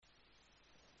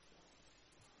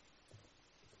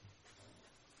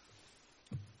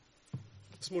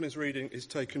This morning's reading is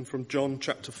taken from John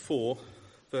chapter 4,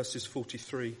 verses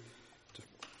 43 to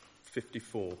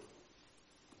 54.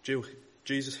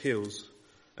 Jesus heals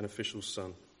an official's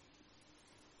son.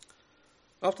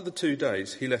 After the 2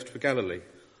 days, he left for Galilee.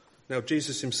 Now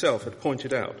Jesus himself had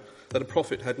pointed out that a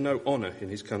prophet had no honour in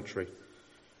his country.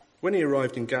 When he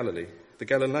arrived in Galilee, the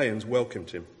Galileans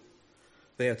welcomed him.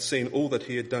 They had seen all that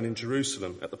he had done in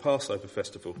Jerusalem at the Passover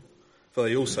festival, for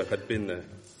they also had been there.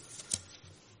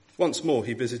 Once more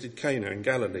he visited Cana in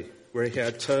Galilee, where he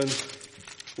had turned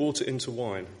water into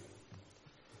wine.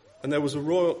 And there was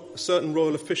a certain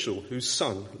royal official whose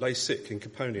son lay sick in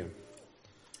Capernaum.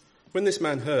 When this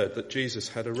man heard that Jesus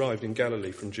had arrived in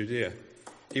Galilee from Judea,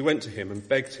 he went to him and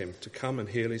begged him to come and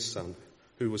heal his son,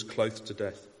 who was close to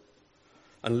death.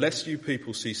 "Unless you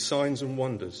people see signs and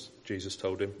wonders," Jesus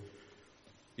told him,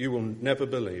 "you will never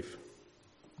believe."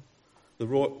 The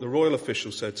royal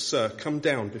official said, "Sir, come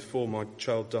down before my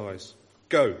child dies."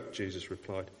 "Go," Jesus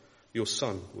replied, "your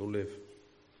son will live."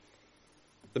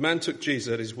 The man took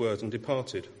Jesus at his word and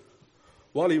departed.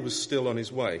 While he was still on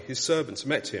his way, his servants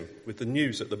met him with the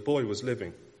news that the boy was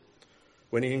living.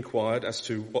 When he inquired as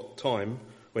to what time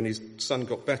when his son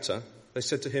got better, they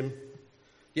said to him,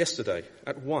 "Yesterday,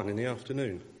 at 1 in the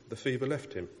afternoon, the fever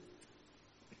left him."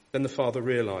 Then the father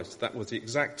realized that was the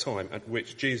exact time at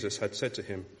which Jesus had said to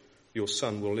him, "Your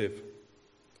son will live."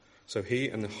 So he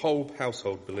and the whole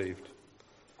household believed.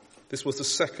 This was the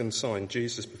second sign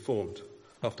Jesus performed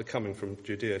after coming from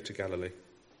Judea to Galilee.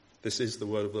 This is the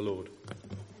word of the Lord.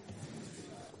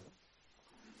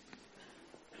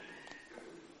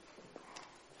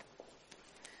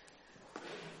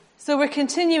 So we're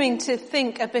continuing to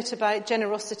think a bit about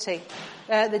generosity,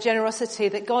 the generosity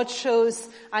that God shows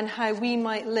and how we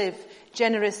might live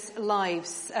generous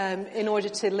lives in order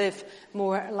to live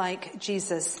more like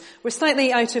Jesus. We're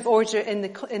slightly out of order in the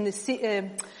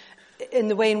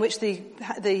way in which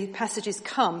the passages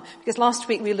come, because last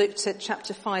week we looked at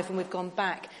chapter 5 and we've gone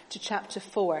back to chapter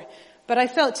 4. But I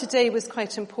felt today was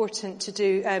quite important to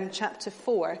do chapter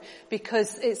 4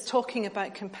 because it's talking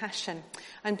about compassion.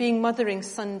 And being Mothering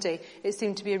Sunday, it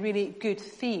seemed to be a really good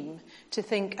theme to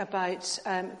think about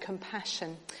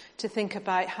compassion, to think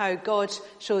about how God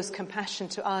shows compassion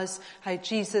to us, how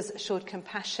Jesus showed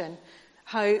compassion,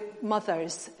 how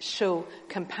mothers show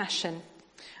compassion.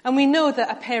 And we know that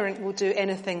a parent will do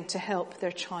anything to help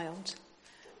their child,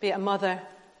 be it a mother,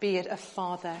 be it a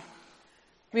father.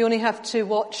 We only have to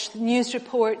watch news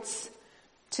reports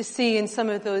to see in some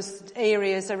of those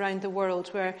areas around the world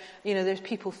where, there's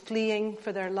people fleeing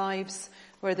for their lives,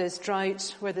 where there's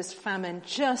drought, where there's famine,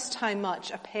 just how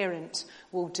much a parent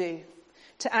will do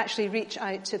to actually reach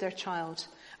out to their child.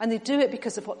 And they do it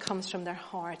because of what comes from their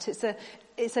heart.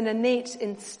 It's an innate,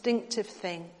 instinctive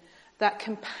thing. That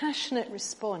compassionate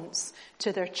response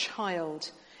to their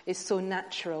child is so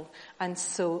natural and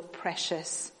so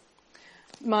precious.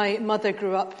 My mother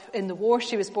grew up in the war.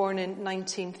 She was born in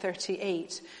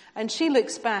 1938. And she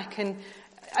looks back, and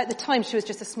at the time she was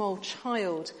just a small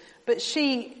child, but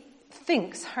she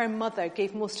thinks her mother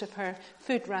gave most of her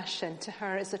food ration to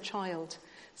her as a child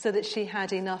so that she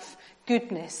had enough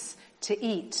goodness to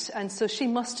eat. And so she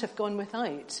must have gone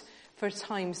without for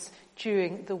times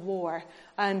during the war.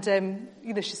 And,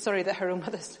 she's sorry that her own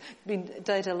mother's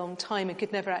died a long time and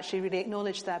could never actually really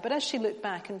acknowledge that. But as she looked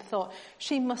back and thought,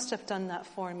 she must have done that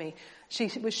for me. She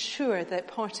was sure that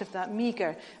part of that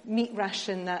meagre meat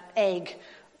ration, that egg,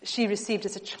 she received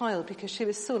as a child because she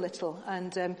was so little.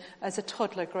 And as a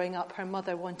toddler growing up, her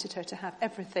mother wanted her to have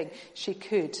everything she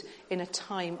could in a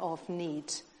time of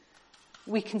need.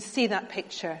 We can see that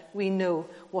picture. We know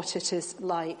what it is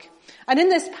like. And in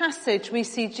this passage, we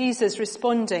see Jesus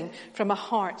responding from a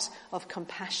heart of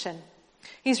compassion.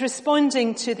 He's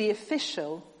responding to the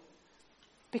official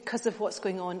because of what's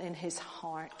going on in his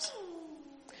heart.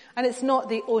 And it's not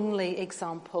the only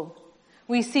example.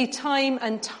 We see time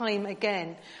and time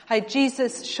again how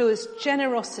Jesus shows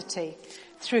generosity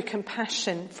through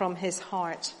compassion from his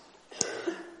heart.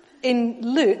 In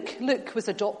Luke was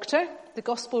a doctor. The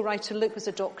gospel writer Luke was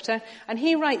a doctor, and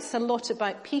he writes a lot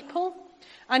about people,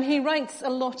 and he writes a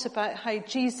lot about how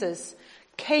Jesus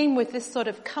came with this sort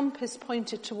of compass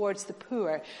pointed towards the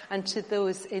poor and to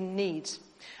those in need.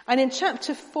 And in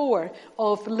chapter 4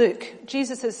 of Luke,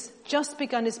 Jesus has just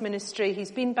begun his ministry.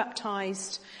 He's been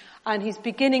baptized, and he's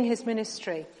beginning his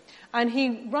ministry. And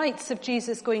he writes of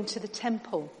Jesus going to the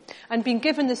temple and being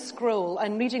given the scroll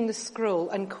and reading the scroll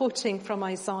and quoting from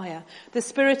Isaiah. "The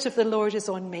Spirit of the Lord is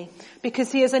on me,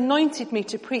 because he has anointed me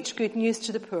to preach good news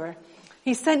to the poor.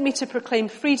 He sent me to proclaim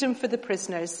freedom for the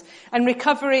prisoners and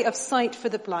recovery of sight for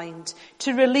the blind,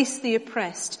 to release the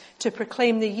oppressed, to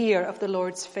proclaim the year of the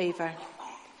Lord's favour."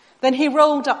 Then he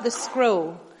rolled up the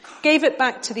scroll, gave it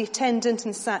back to the attendant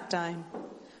and sat down.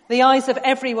 The eyes of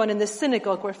everyone in the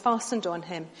synagogue were fastened on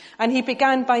him, and he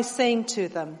began by saying to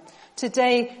them,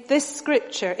 "Today this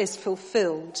scripture is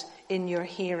fulfilled in your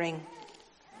hearing."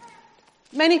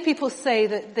 Many people say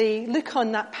that they look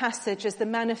on that passage as the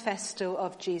manifesto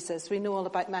of Jesus. We know all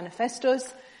about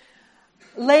manifestos,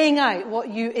 laying out what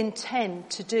you intend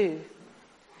to do.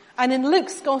 And in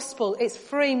Luke's gospel, it's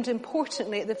framed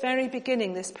importantly at the very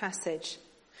beginning, this passage,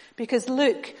 because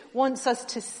Luke wants us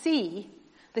to see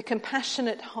the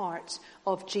compassionate heart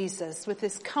of Jesus with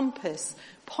his compass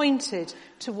pointed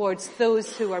towards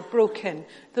those who are broken,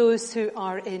 those who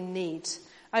are in need,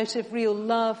 out of real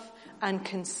love and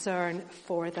concern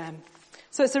for them.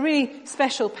 So it's a really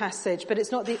special passage, but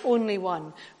it's not the only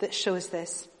one that shows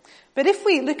this. But if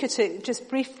we look at it just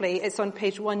briefly, it's on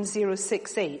page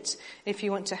 1068, if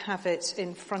you want to have it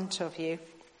in front of you.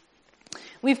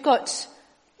 We've got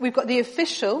the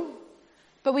official,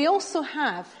 but we also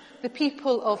have the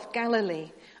people of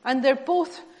Galilee. And they're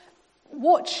both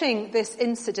watching this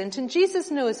incident, and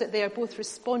Jesus knows that they are both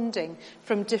responding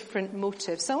from different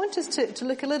motives. So I want us to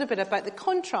look a little bit about the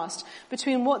contrast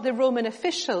between what the Roman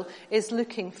official is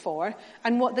looking for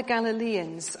and what the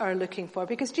Galileans are looking for,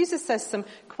 because Jesus says some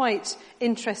quite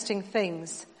interesting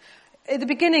things. At the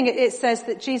beginning, it says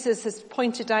that Jesus has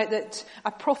pointed out that a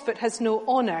prophet has no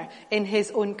honour in his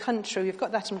own country. We've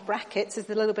got that in brackets as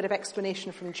a little bit of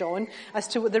explanation from John as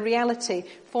to what the reality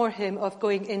for him of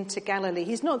going into Galilee.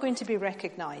 He's not going to be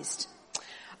recognised.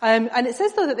 And it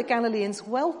says, though, that the Galileans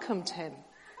welcomed him.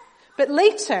 But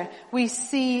later, we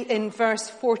see in verse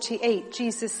 48,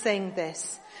 Jesus saying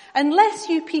this, "Unless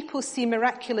you people see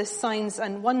miraculous signs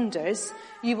and wonders,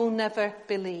 you will never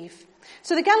believe."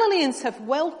 So the Galileans have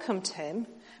welcomed him,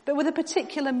 but with a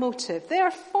particular motive. They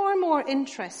are far more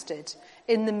interested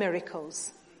in the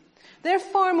miracles. They're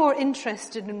far more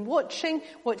interested in watching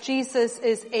what Jesus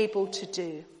is able to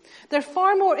do. They're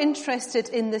far more interested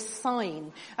in the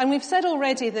sign. And we've said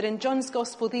already that in John's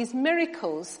Gospel, these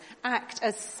miracles act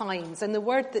as signs. And the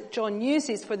word that John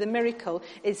uses for the miracle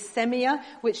is semia,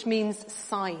 which means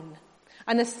sign.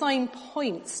 And a sign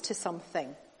points to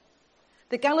something.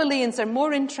 The Galileans are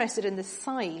more interested in the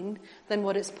sign than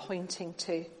what it's pointing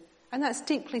to. And that's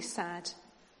deeply sad.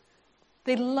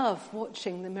 They love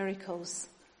watching the miracles.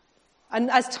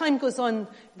 And as time goes on,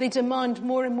 they demand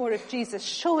more and more of Jesus.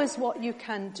 Show us what you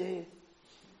can do.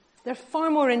 They're far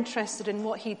more interested in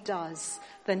what he does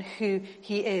than who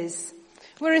he is.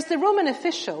 Whereas the Roman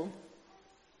official,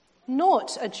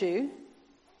 not a Jew,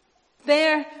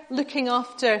 they're looking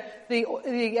after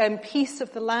the peace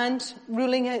of the land,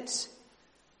 ruling it,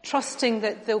 trusting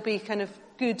that there'll be kind of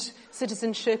good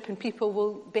citizenship and people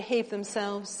will behave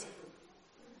themselves.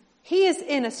 He is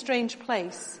in a strange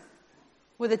place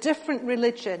with a different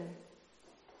religion,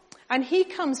 and he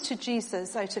comes to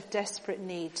Jesus out of desperate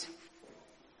need.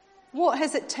 What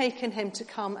has it taken him to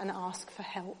come and ask for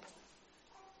help?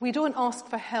 We don't ask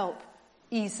for help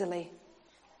easily.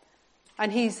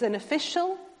 And he's an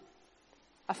official,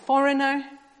 a foreigner,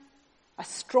 a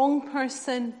strong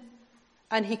person,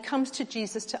 and he comes to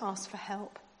Jesus to ask for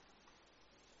help.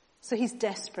 So he's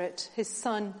desperate. His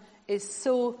son is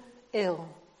so ill.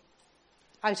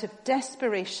 Out of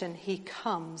desperation, he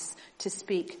comes to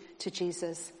speak to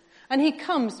Jesus. And he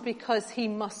comes because he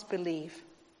must believe.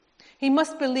 He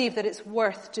must believe that it's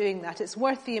worth doing that. It's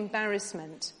worth the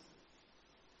embarrassment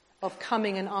of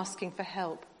coming and asking for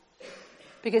help.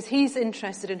 Because he's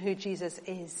interested in who Jesus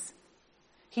is.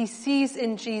 He sees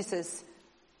in Jesus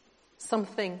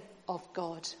something of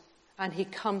God, and he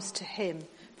comes to him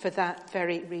for that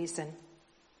very reason.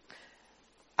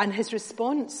 And his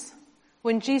response,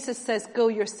 when Jesus says, "Go,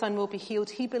 your son will be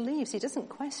healed," he believes. He doesn't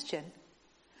question.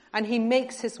 And he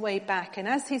makes his way back. And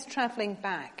as he's travelling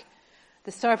back,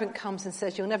 the servant comes and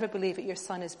says, "You'll never believe it, your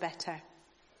son is better."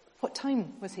 What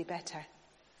time was he better?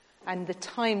 And the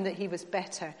time that he was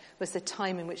better was the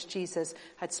time in which Jesus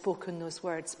had spoken those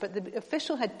words. But the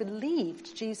official had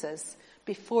believed Jesus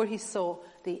before he saw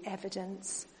the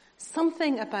evidence.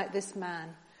 Something about this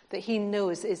man that he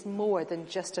knows is more than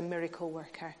just a miracle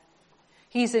worker.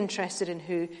 He's interested in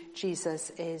who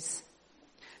Jesus is.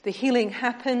 The healing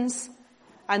happens,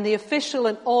 and the official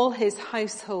and all his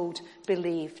household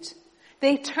believed.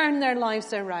 They turn their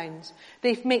lives around.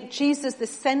 They make Jesus the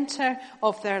center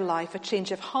of their life. A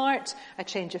change of heart, a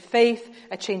change of faith,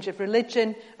 a change of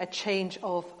religion, a change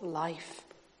of life.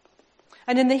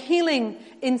 And in the healing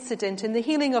incident, in the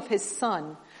healing of his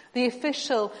son, the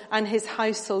official and his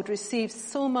household receive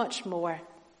so much more.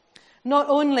 Not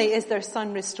only is their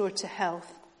son restored to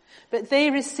health, but they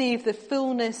receive the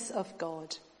fullness of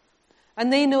God.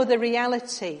 And they know the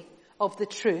reality of the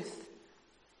truth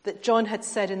that John had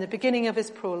said in the beginning of his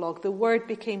prologue, the Word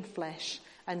became flesh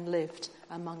and lived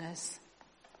among us.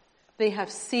 They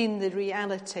have seen the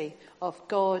reality of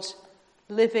God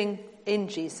living in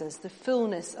Jesus, the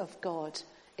fullness of God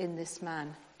in this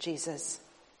man, Jesus.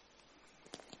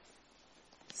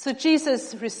 So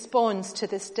Jesus responds to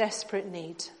this desperate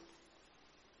need.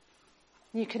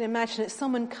 You can imagine that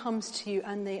someone comes to you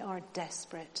and they are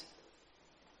desperate.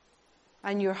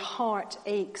 And your heart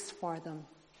aches for them.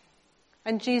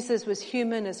 And Jesus was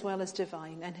human as well as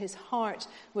divine, and his heart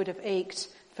would have ached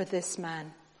for this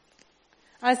man.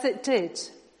 As it did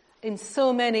in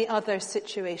so many other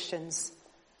situations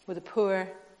with the poor,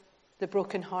 the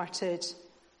brokenhearted,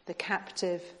 the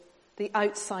captive, the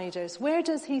outsiders. Where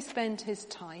does he spend his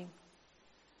time?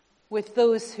 With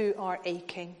those who are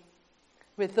aching,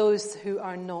 with those who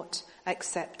are not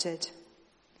accepted.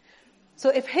 So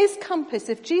if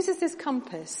Jesus'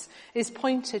 compass is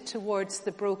pointed towards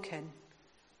the broken,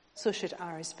 so should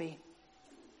ours be.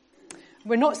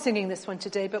 We're not singing this one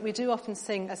today, but we do often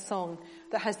sing a song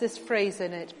that has this phrase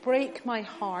in it: break my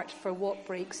heart for what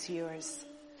breaks yours.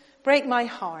 Break my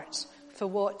heart for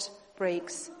what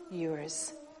breaks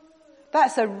yours.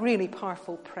 That's a really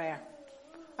powerful prayer.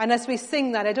 And as we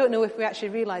sing that, I don't know if we actually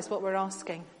realize what we're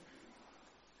asking.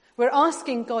 We're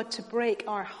asking God to break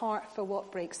our heart for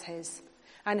what breaks his.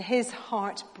 And his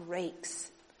heart breaks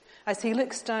as he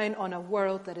looks down on a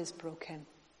world that is broken.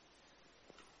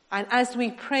 And as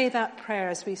we pray that prayer,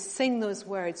 as we sing those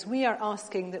words, we are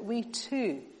asking that we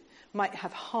too might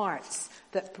have hearts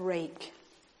that break.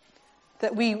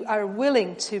 That we are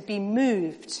willing to be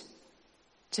moved,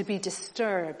 to be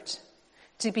disturbed,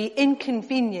 to be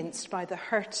inconvenienced by the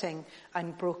hurting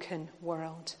and broken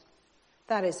world.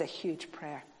 That is a huge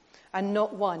prayer, and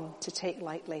not one to take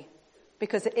lightly,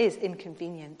 because it is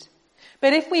inconvenient.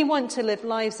 But if we want to live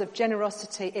lives of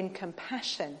generosity in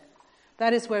compassion,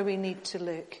 that is where we need to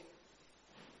look.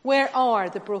 Where are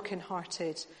the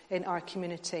brokenhearted in our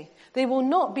community? They will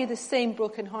not be the same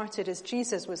brokenhearted as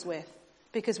Jesus was with,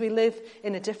 because we live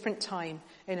in a different time,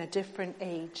 in a different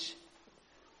age.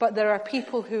 But there are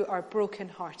people who are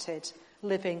brokenhearted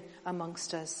living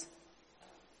amongst us.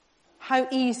 How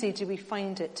easy do we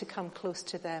find it to come close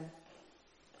to them?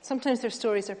 Sometimes their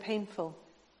stories are painful.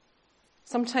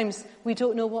 Sometimes we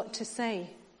don't know what to say.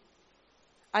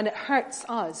 And it hurts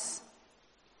us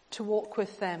to walk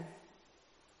with them.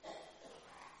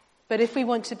 But if we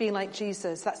want to be like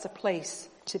Jesus, that's a place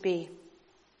to be.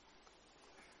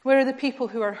 Where are the people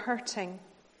who are hurting?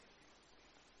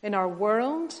 In our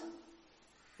world,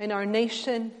 in our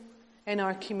nation, in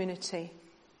our community.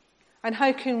 And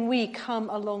how can we come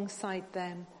alongside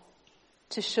them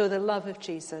to show the love of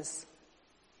Jesus,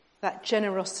 that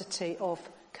generosity of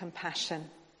compassion?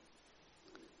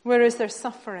 Where is there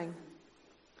suffering?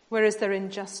 Where is there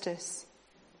injustice?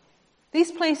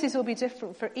 These places will be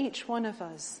different for each one of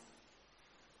us.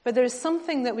 But there is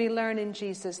something that we learn in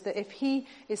Jesus, that if he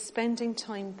is spending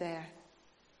time there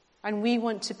and we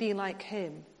want to be like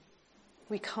him,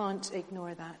 we can't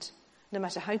ignore that, no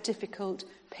matter how difficult,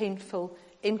 painful,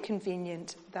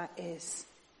 inconvenient that is.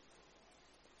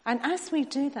 And as we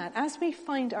do that, as we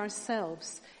find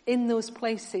ourselves in those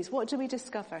places, what do we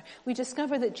discover? We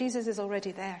discover that Jesus is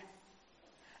already there.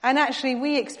 And actually,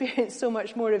 we experience so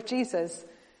much more of Jesus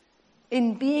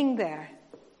in being there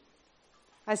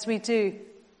as we do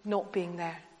not being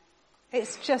there.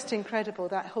 It's just incredible,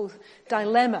 that whole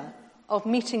dilemma of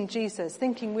meeting Jesus,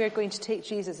 thinking we're going to take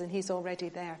Jesus and he's already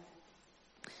there.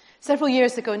 Several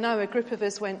years ago now, a group of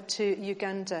us went to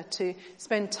Uganda to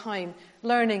spend time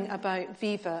learning about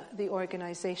Viva, the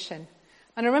organisation.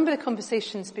 And I remember the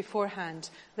conversations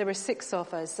beforehand. There were 6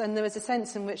 of us, and there was a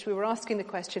sense in which we were asking the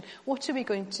question, what are we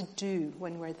going to do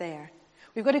when we're there?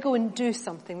 We've got to go and do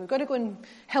something. We've got to go and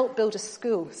help build a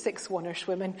school. 6 Wonish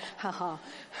women. Haha.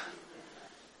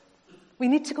 We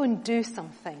need to go and do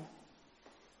something.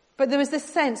 But there was this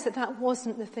sense that that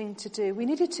wasn't the thing to do. We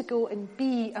needed to go and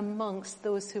be amongst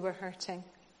those who were hurting.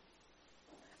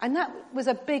 And that was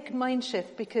a big mind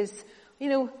shift because,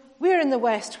 we're in the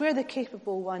West. We're the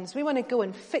capable ones. We want to go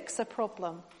and fix a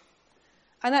problem.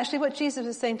 And actually what Jesus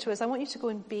was saying to us, I want you to go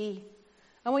and be.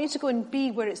 I want you to go and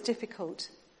be where it's difficult.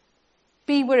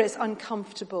 Be where it's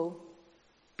uncomfortable.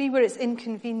 Be where it's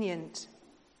inconvenient.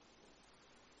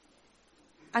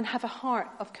 And have a heart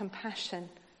of compassion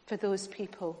for those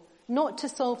people. Not to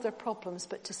solve their problems,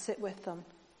 but to sit with them.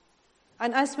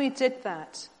 And as we did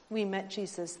that, we met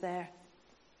Jesus there.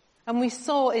 And we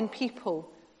saw in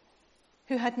people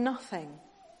who had nothing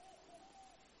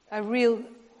a real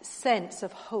sense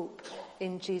of hope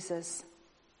in Jesus.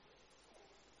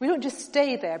 We don't just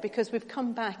stay there because we've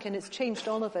come back and it's changed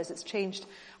all of us. It's changed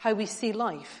how we see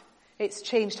life. It's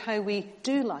changed how we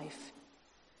do life.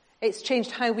 It's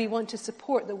changed how we want to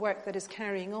support the work that is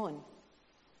carrying on.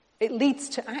 It leads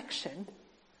to action,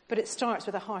 but it starts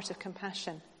with a heart of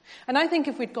compassion. And I think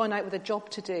if we'd gone out with a job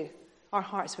to do, our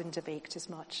hearts wouldn't have ached as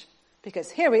much.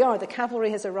 Because here we are, the cavalry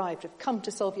has arrived, we've come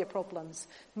to solve your problems.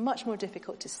 Much more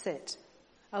difficult to sit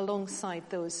alongside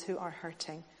those who are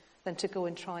hurting than to go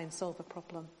and try and solve a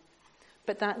problem.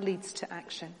 But that leads to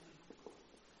action.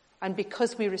 And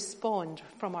because we respond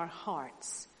from our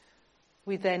hearts,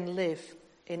 we then live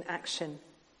in action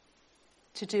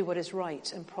to do what is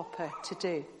right and proper to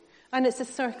do. And it's a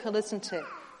circle, isn't it?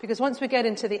 Because once we get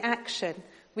into the action,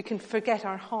 we can forget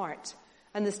our heart.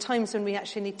 And there's times when we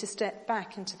actually need to step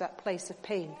back into that place of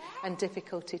pain and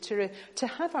difficulty to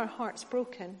have our hearts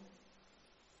broken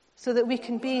so that we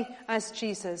can be as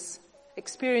Jesus,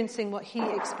 experiencing what he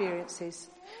experiences.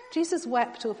 Jesus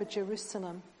wept over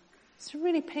Jerusalem. It's a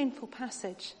really painful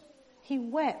passage. He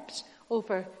wept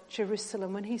over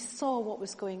Jerusalem when he saw what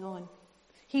was going on.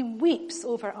 He weeps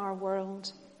over our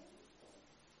world.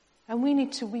 And we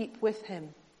need to weep with him.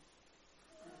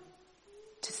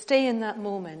 To stay in that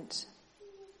moment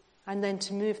and then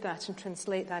to move that and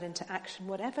translate that into action,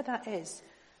 whatever that is.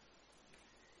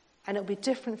 And it'll be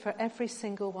different for every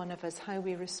single one of us how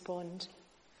we respond.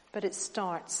 But it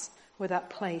starts with that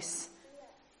place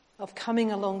of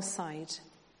coming alongside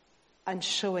and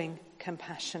showing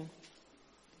compassion.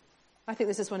 I think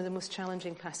this is one of the most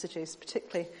challenging passages,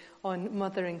 particularly on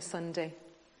Mothering Sunday,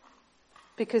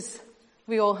 because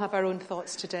we all have our own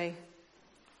thoughts today.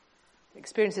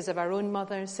 Experiences of our own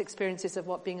mothers, experiences of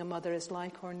what being a mother is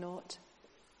like or not.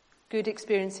 Good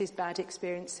experiences, bad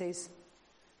experiences.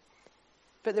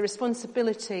 But the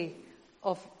responsibility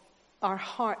of our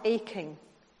heart aching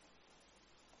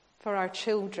for our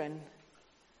children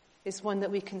is one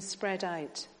that we can spread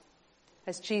out.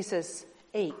 As Jesus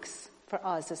aches for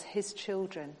us as his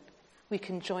children, we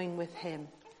can join with him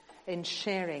in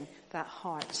sharing that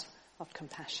heart of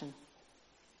compassion.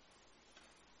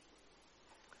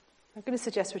 I'm going to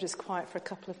suggest we're just quiet for a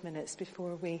couple of minutes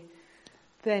before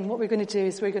then what we're going to do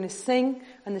is we're going to sing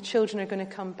and the children are going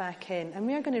to come back in and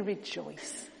we are going to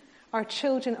rejoice. Our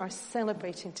children are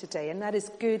celebrating today and that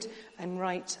is good and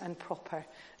right and proper.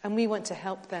 And we want to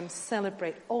help them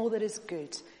celebrate all that is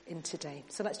good in today.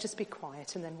 So let's just be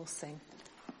quiet and then we'll sing.